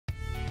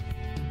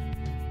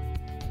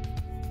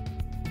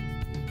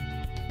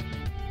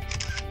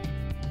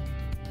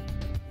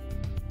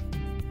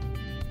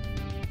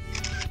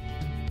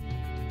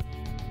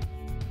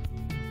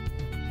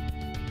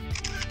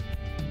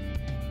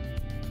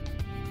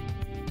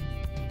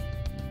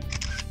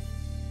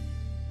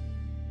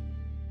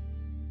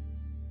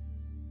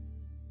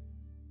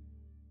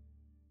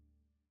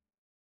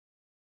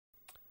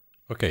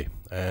Okay,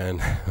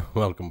 and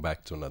welcome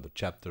back to another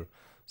chapter.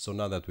 So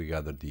now that we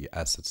gathered the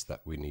assets that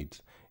we need,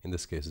 in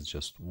this case it's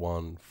just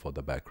one for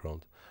the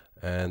background,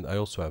 and I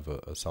also have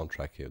a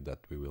soundtrack here that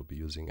we will be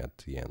using at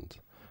the end.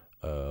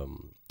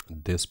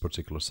 This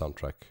particular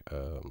soundtrack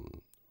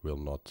will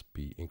not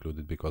be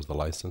included because the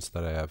license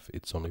that I have,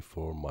 it's only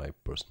for my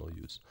personal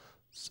use,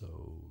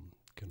 so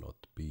cannot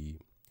be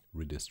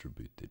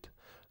redistributed.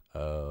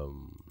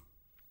 In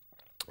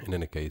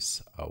any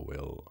case, I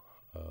will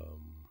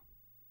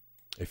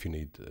if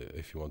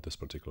you want this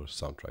particular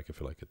soundtrack,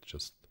 if you like it,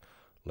 just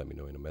let me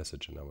know in a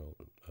message and I will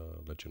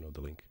let you know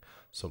the link.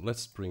 So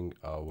let's bring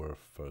our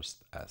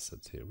first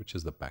asset here, which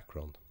is the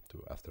background,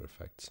 to After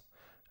Effects,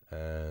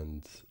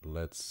 and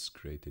let's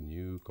create a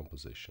new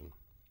composition,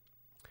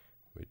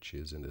 which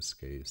is in this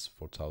case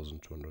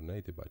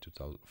 4280 by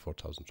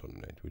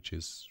 4280, which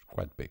is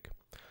quite big.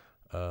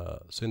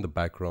 So in the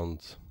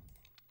background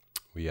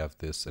we have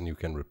this, and you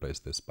can replace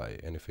this by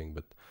anything,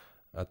 but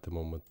at the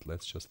moment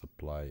let's just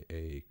apply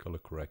a color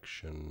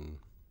correction,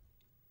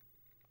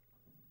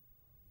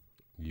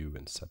 hue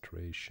and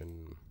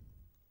saturation,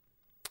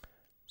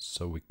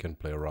 so we can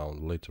play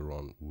around later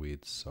on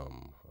with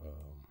some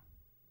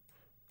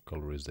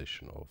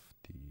colorization of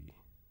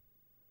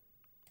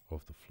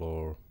the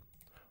floor,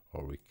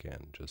 or we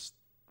can just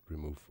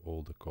remove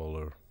all the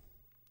color,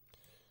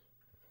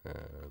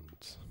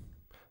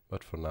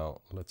 but for now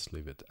let's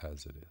leave it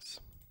as it is.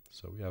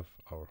 So we have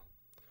our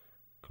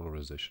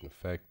colorization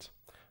effect.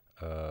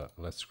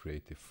 Let's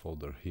create a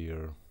folder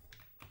here,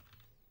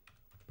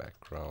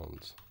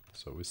 background.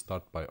 So we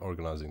start by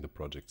organizing the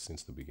project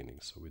since the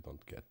beginning so we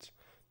don't get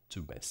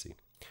too messy.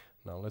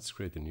 Now let's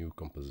create a new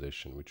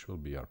composition, which will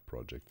be our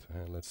project,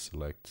 and let's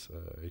select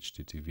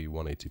HTTV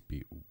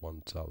 180p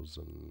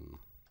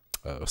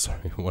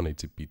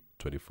 180p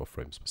 24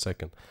 frames per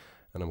second,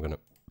 and I'm gonna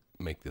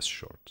make this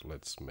short.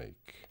 Let's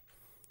make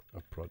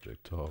a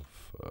project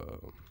of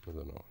I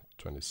don't know,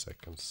 20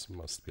 seconds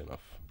must be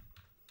enough,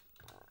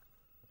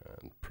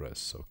 and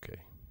press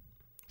OK.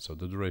 So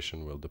the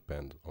duration will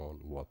depend on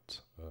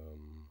what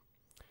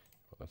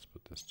let's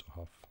put this to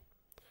half,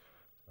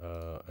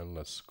 and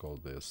let's call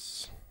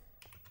this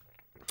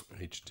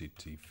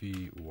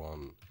HTTV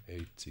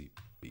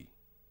 180p.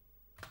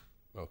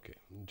 Okay,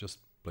 just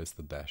place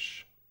the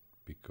dash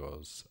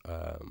because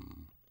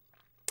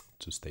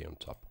to stay on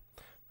top.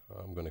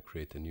 I'm gonna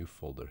create a new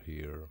folder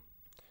here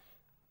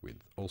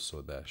with also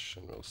a dash,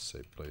 and we'll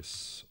say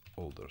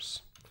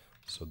Placeholders.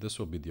 So this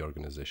will be the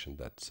organization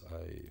that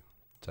I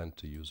tend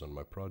to use on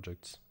my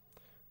projects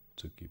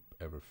to keep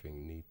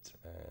everything neat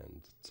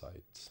and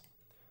tight.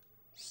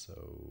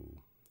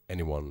 So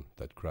anyone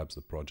that grabs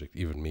the project,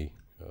 even me,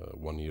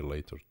 1 year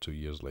later, 2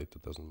 years later,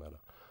 doesn't matter,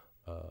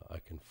 I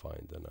can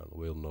find and I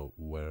will know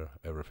where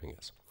everything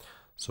is.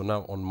 So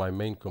now on my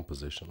main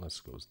composition, let's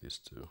close these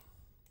two.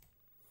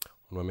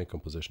 On my main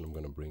composition, I'm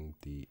going to bring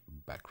the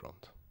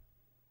background.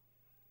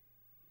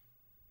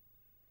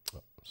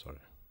 Oh, sorry.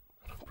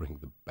 Bring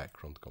the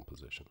background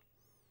composition,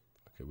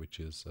 okay, which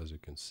is, as you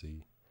can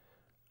see,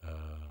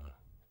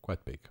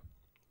 quite big,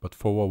 but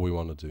for what we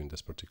want to do in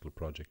this particular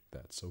project,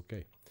 that's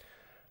okay.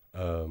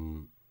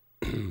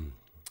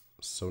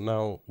 So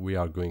now we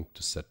are going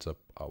to set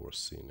up our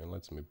scene, and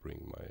let me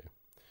bring my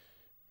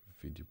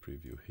video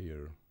preview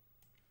here.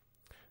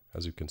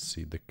 As you can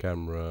see, the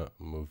camera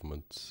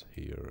movement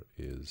here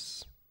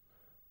is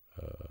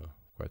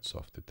quite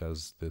soft. It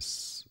has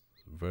this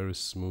very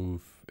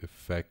smooth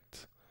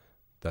effect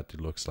that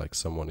it looks like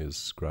someone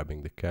is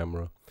grabbing the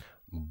camera,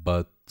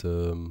 but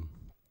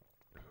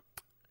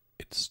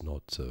it's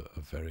not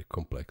a very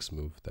complex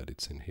move that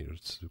it's in here.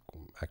 It's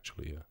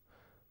actually a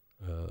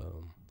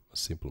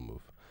simple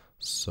move.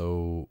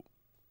 So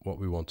what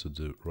we want to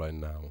do right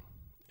now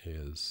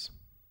is,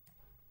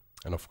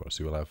 and of course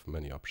you will have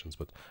many options,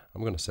 but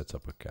I'm going to set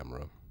up a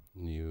camera,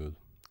 new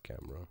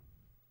camera,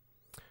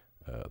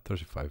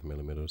 35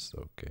 millimeters,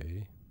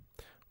 okay,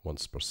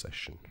 once per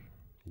session.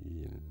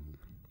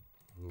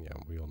 Yeah,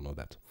 we all know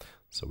that.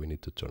 So we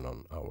need to turn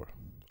on our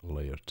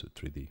layer to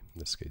 3D, in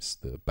this case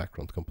the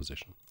background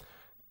composition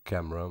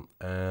camera.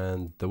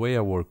 And the way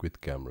I work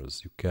with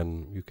cameras, you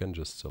can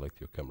just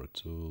select your camera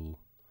tool,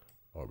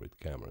 orbit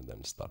camera, and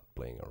then start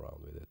playing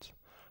around with it.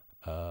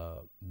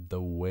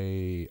 The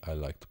way I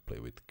like to play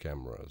with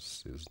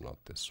cameras is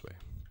not this way.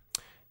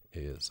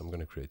 I'm going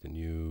to create a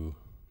new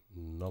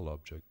null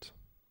object,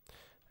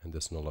 and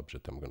this null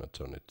object I'm going to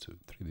turn it to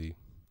 3D,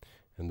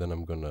 and then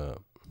I'm gonna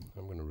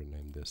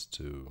rename this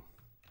to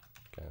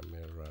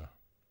camera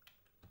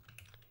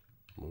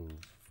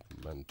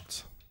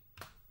movement,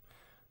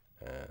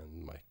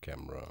 and my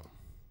camera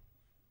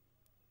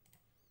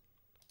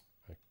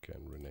I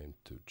can rename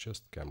to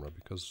just camera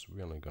because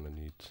we're only gonna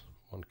need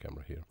one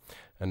camera here.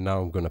 And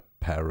now I'm gonna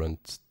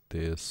parent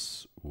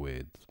this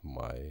with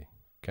my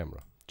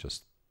camera.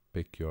 Just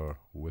pick your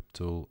whip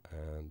tool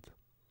and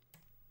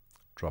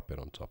drop it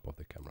on top of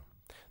the camera.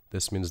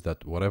 This means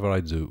that whatever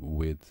I do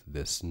with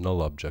this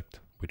null object,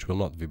 which will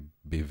not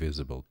be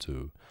visible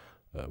to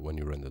when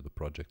you render the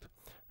project,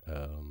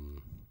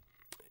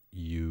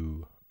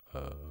 you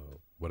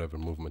whatever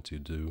movement you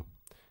do,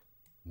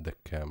 the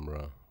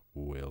camera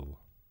will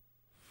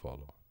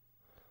follow.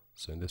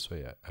 So in this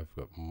way I've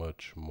got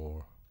much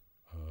more,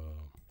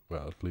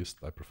 well, at least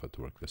I prefer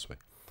to work this way.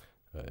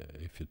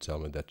 If you tell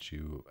me that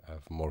you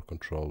have more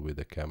control with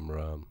the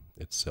camera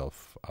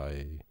itself,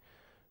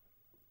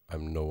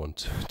 I'm no one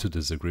to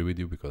disagree with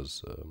you,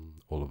 because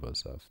all of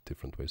us have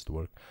different ways to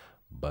work,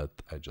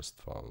 but I just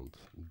found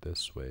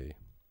this way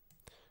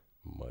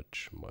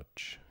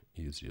much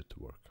easier to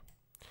work.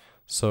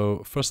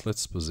 So first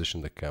let's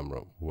position the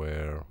camera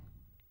where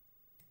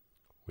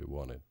we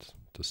want it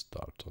to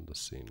start on the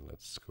scene.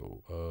 Let's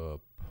go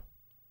up,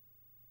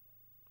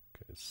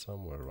 okay,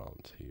 somewhere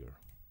around here.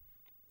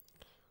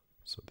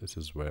 So this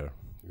is where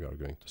we are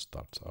going to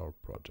start our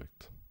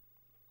project.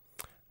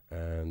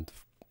 And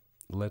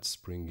let's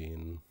bring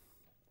in,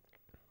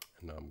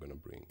 and now I'm going to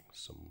bring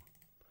some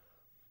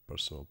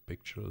personal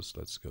pictures.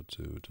 Let's go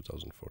to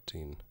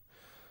 2014.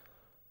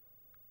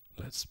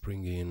 Let's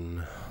bring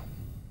in,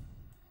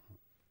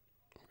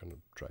 I'm going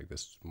to drag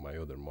this to my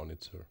other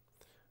monitor.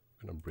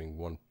 I'm going to bring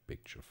one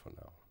picture for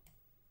now.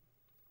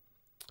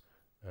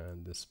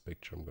 And this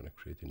picture, I'm going to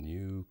create a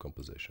new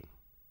composition,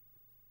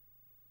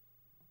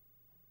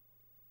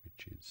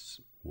 which is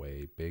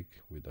way big.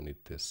 We don't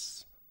need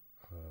this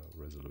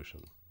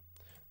resolution.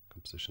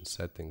 Composition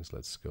settings,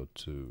 let's go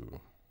to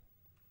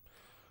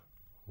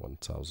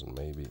 1000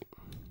 maybe.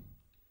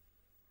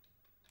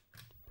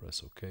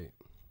 Press OK.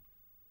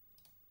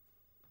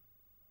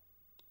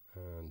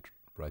 And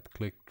right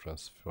click,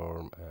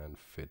 transform and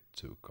fit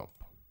to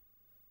comp.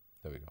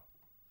 There we go.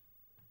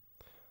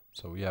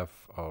 So we have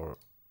our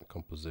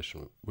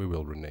composition. We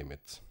will rename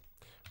it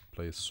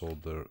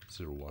Placeholder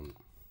 01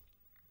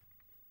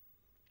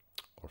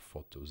 or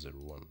Photo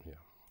 01, yeah.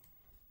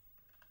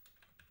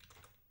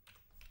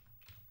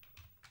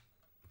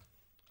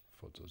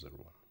 Photo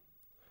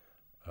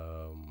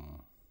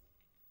 01.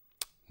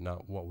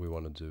 Now what we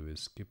want to do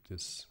is keep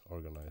this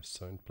organized.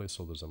 So in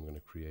placeholders I'm going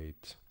to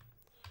create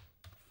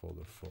a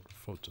folder for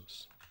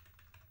photos.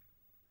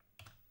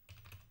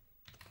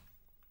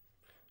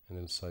 And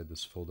inside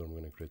this folder I'm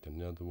going to create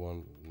another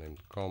one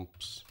named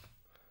comps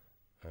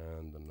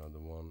and another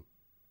one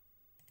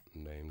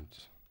named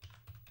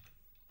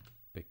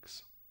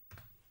pics.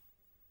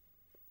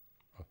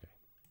 Okay,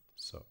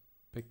 so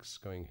pics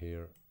going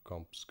here,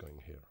 comps going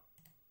here.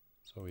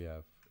 So we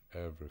have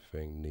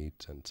everything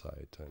neat and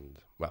tight, and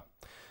well,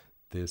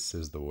 this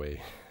is the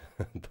way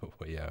the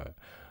way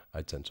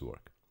I tend to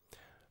work.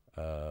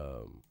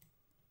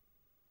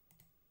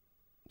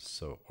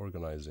 So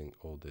organizing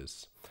all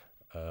this,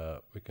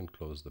 we can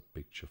close the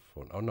picture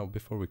for now. Oh no,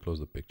 before we close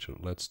the picture,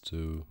 let's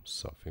do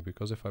something,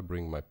 because if I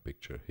bring my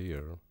picture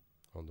here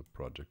on the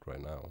project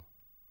right now,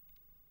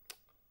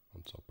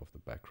 on top of the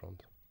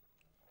background,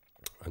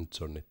 and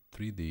turn it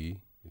 3D,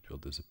 it will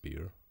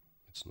disappear.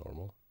 It's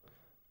normal.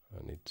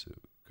 I need to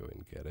go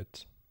and get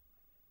it.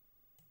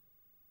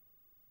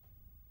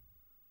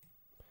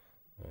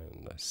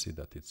 And I see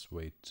that it's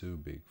way too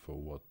big for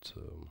what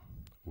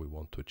we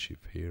want to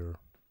achieve here.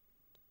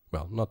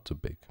 Well, not too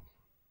big.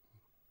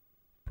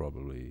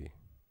 Probably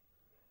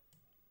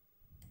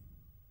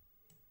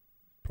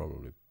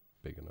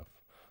big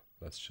enough.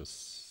 Let's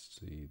just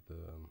see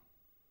the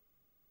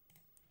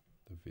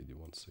video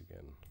once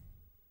again.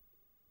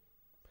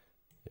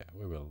 Yeah,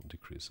 we will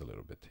decrease a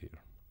little bit here.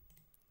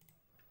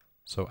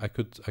 So I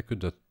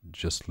could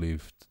just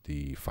leave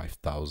the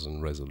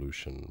 5000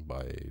 resolution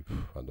by,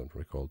 I don't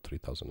recall,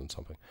 3000 and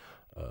something,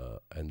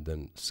 and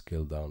then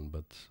scale down,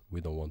 but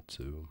we don't want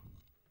to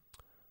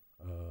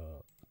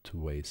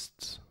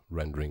waste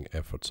rendering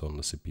efforts on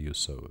the CPU.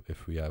 So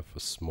if we have a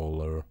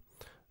smaller,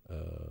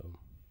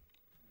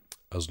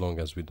 as long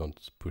as we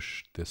don't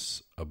push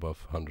this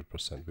above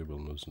 100%, we will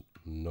lose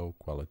no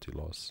quality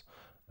loss,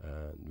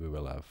 and we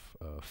will have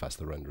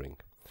faster rendering.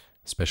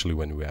 Especially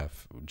when we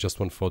have just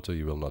one photo,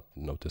 you will not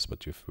notice,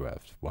 but if you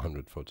have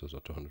 100 photos or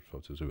 200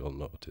 photos, you will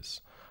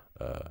notice,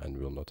 and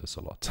we will notice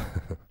a lot.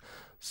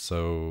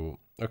 So,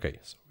 okay,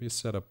 so we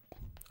set up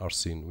our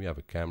scene. We have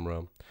a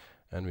camera,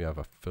 and we have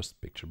a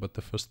first picture, but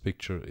the first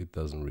picture, it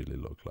doesn't really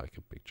look like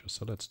a picture.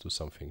 So let's do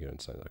something here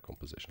inside our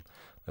composition.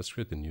 Let's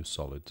create a new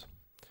solid,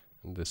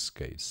 in this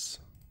case,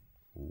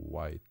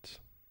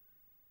 white.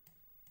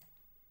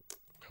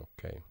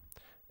 Okay,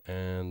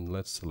 and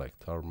let's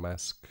select our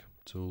mask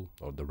tool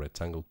or the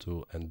rectangle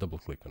tool and double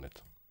click on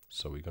it.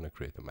 So we're going to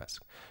create a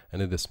mask,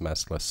 and in this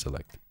mask let's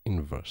select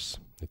inverse.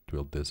 It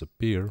will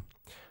disappear.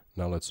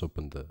 Now let's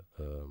open the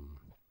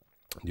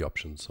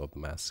options of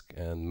mask,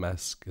 and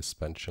mask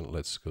expansion,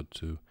 let's go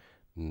to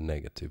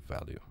negative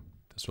value.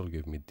 This will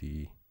give me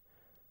the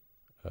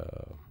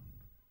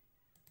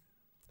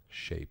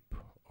shape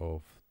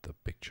of the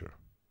picture,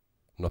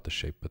 not the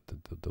shape but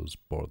those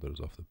borders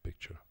of the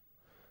picture.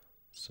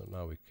 So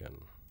now we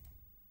can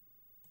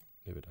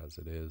leave it as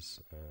it is,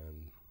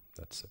 and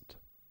that's it.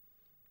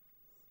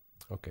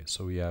 Okay,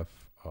 so we have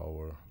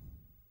our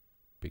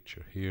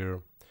picture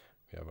here,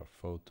 we have our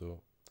photo,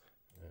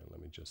 and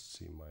let me just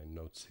see my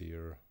notes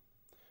here.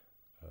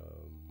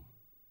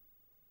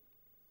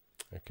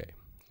 Okay,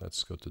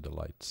 let's go to the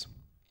lights.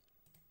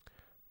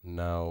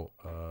 Now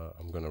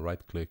I'm going to right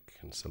click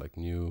and select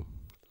new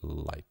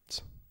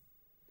light.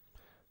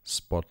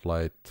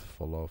 Spotlight,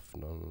 fall off,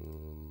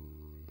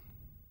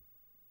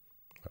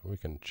 we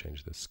can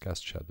change this,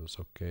 cast shadows,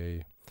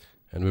 okay.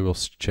 And we will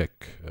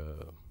check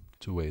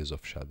 2 ways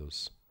of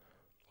shadows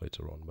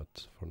later on,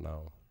 but for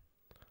now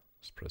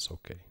let's press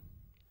OK.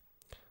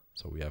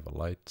 So we have a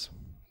light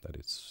that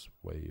is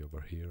way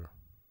over here,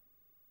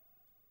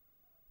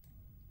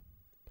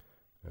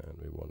 and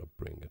we want to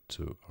bring it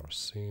to our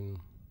scene.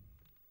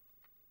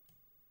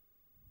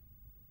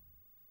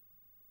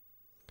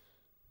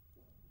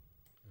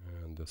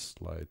 And this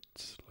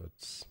light,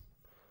 let's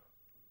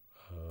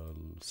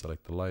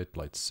select the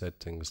light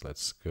settings,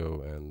 let's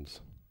go and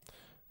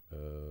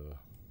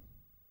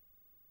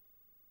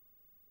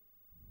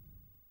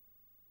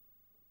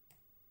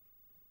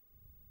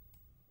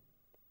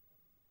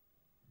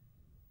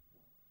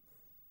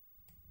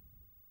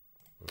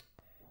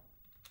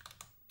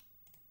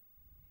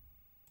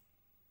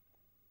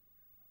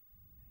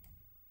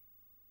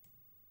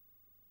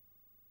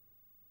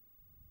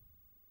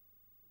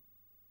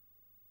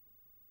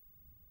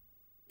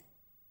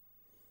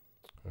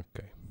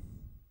okay.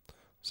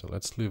 So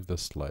let's leave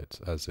this light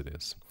as it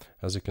is.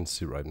 As you can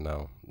see right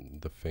now,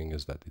 the thing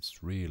is that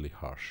it's really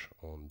harsh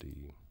on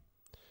the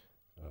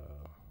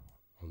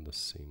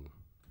scene.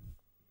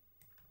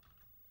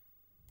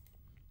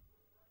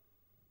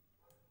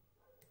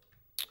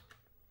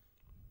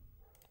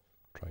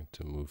 Trying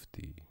to move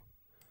the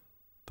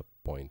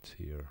point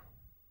here.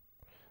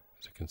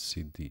 As you can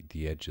see,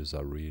 the edges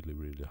are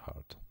really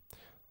hard,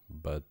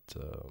 but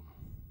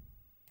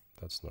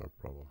that's not a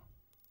problem.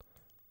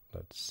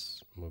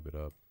 Let's move it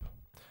up.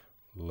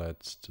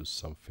 Let's do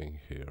something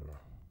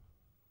here.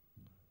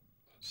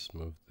 Let's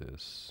move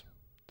this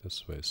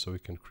way so we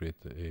can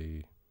create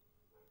a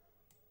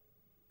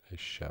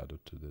shadow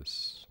to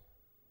this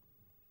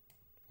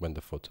when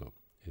the photo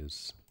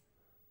is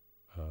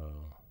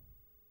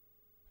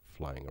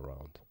flying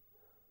around.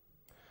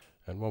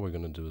 And what we're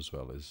going to do as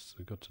well is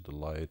go to the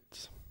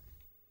light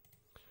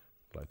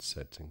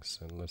settings,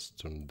 and let's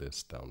turn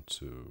this down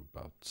to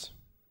about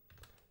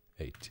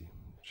 80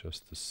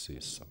 just to see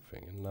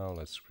something. And now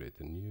let's create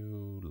a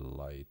new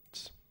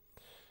light,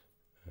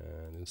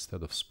 and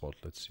instead of spot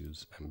let's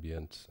use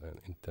ambient, and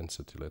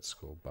intensity let's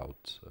go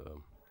about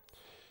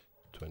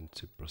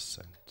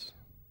 20%.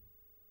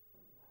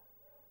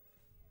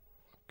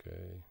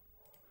 Okay,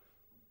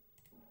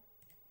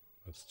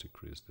 let's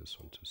decrease this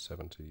one to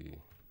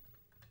 70.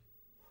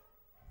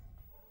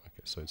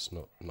 Okay, so it's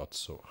not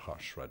so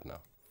harsh right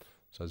now.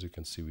 So as you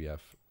can see, we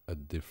have a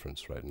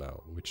difference right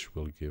now, which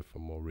will give a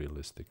more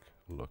realistic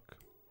look.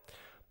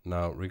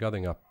 Now,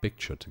 regarding our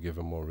picture, to give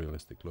a more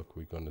realistic look,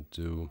 we're going to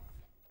do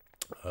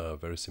a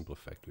very simple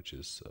effect, which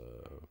is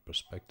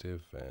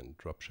perspective and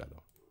drop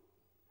shadow.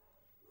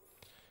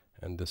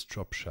 And this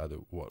drop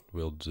shadow, what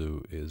we'll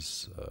do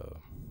is,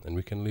 and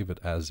we can leave it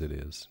as it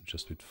is,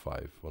 just with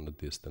 5 on the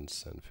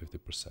distance and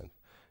 50%.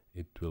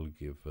 It will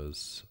give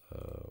us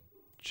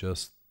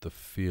just the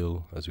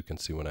feel, as you can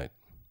see when I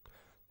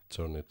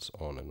turn it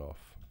on and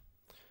off,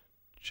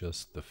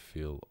 just the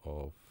feel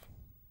of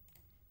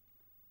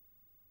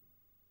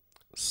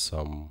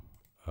some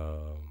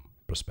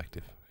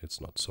perspective. It's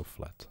not so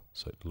flat,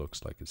 so it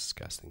looks like it's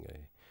casting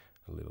a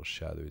little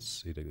shadow.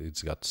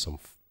 It's got some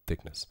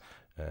thickness,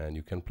 and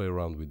you can play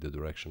around with the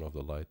direction of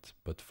the light,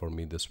 but for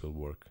me this will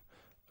work,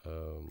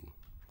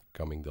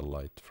 coming the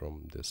light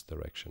from this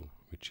direction,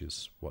 which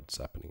is what's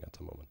happening at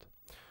the moment.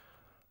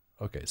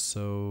 Okay,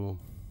 so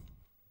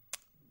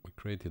we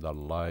created our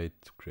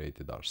light,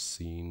 created our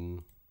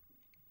scene,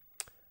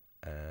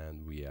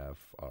 and we have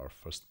our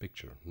first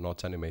picture,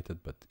 not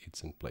animated, but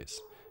it's in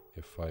place.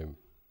 If I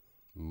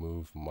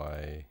move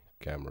my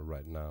camera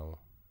right now,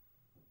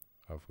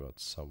 I've got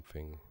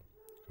something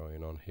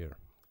going on here.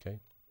 Okay,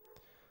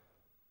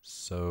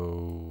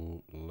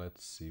 so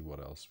let's see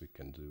what else we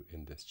can do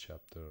in this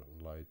chapter.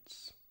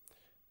 Lights,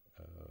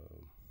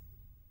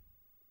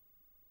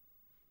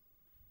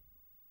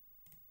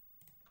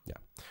 yeah,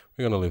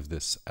 we're gonna leave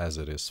this as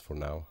it is for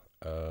now,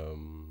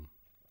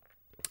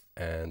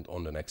 and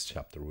on the next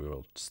chapter we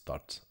will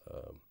start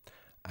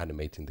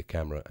animating the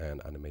camera and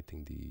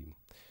animating the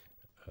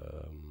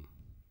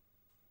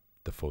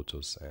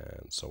photos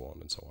and so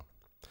on and so on.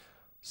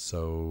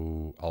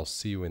 So I'll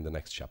see you in the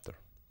next chapter.